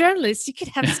me a journalist. You could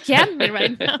have scammed me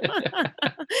right now.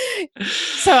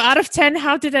 So out of 10,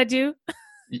 how did I do?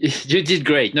 You did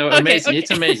great. No, amazing. Okay.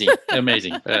 It's amazing.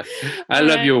 Amazing. I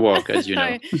love your work, as you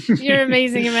know. You're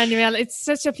amazing, Emmanuel. It's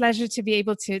such a pleasure to be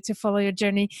able to follow your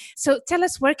journey. So tell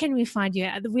us, where can we find you?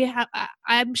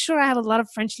 I'm sure I have a lot of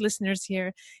French listeners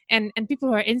here and people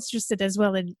who are interested as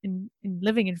well in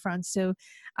living in France. So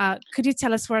could you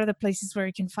tell us where are the places where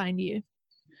we can find you?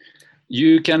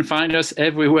 You can find us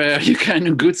everywhere. You can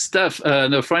do good stuff.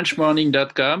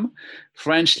 Frenchmorning.com.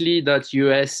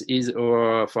 Frenchly.us is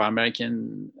for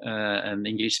American and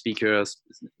English speakers,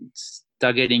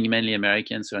 targeting mainly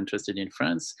Americans who are interested in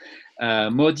France.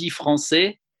 Maudit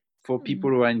Français for people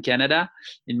who are in Canada.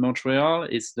 In Montreal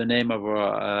is the name of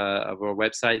our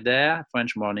website there.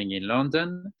 French Morning in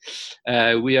London.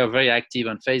 We are very active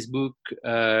on Facebook.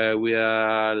 We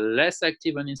are less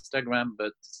active on Instagram,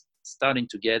 but starting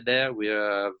to get there. We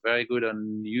are very good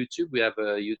on YouTube. We have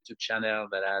a YouTube channel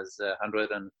that has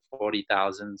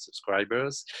 140,000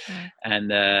 subscribers,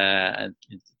 and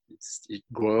it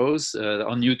grows.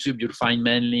 On YouTube, you'll find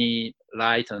mainly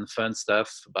light and fun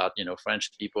stuff about, French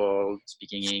people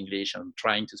speaking English and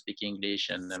trying to speak English,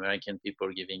 and American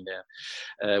people giving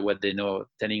their what they know,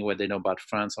 telling what they know about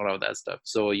France, all of that stuff.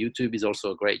 So YouTube is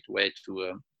also a great way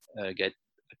to get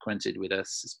acquainted with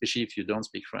us, especially if you don't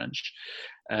speak French,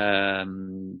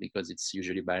 because it's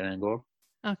usually bilingual.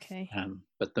 Okay.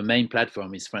 But the main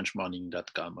platform is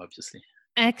FrenchMorning.com, obviously.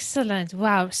 Excellent.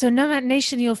 Wow. So Nomad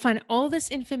Nation, you'll find all this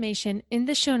information in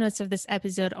the show notes of this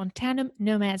episode on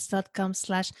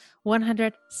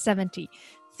tandemnomads.com/170.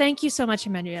 Thank you so much,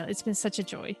 Emmanuel. It's been such a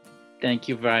joy. Thank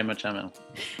you very much, Amel.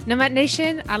 Nomad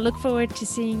Nation, I look forward to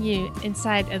seeing you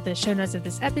inside of the show notes of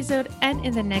this episode and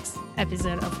in the next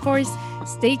episode. Of course,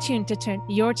 stay tuned to turn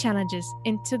your challenges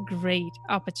into great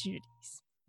opportunities.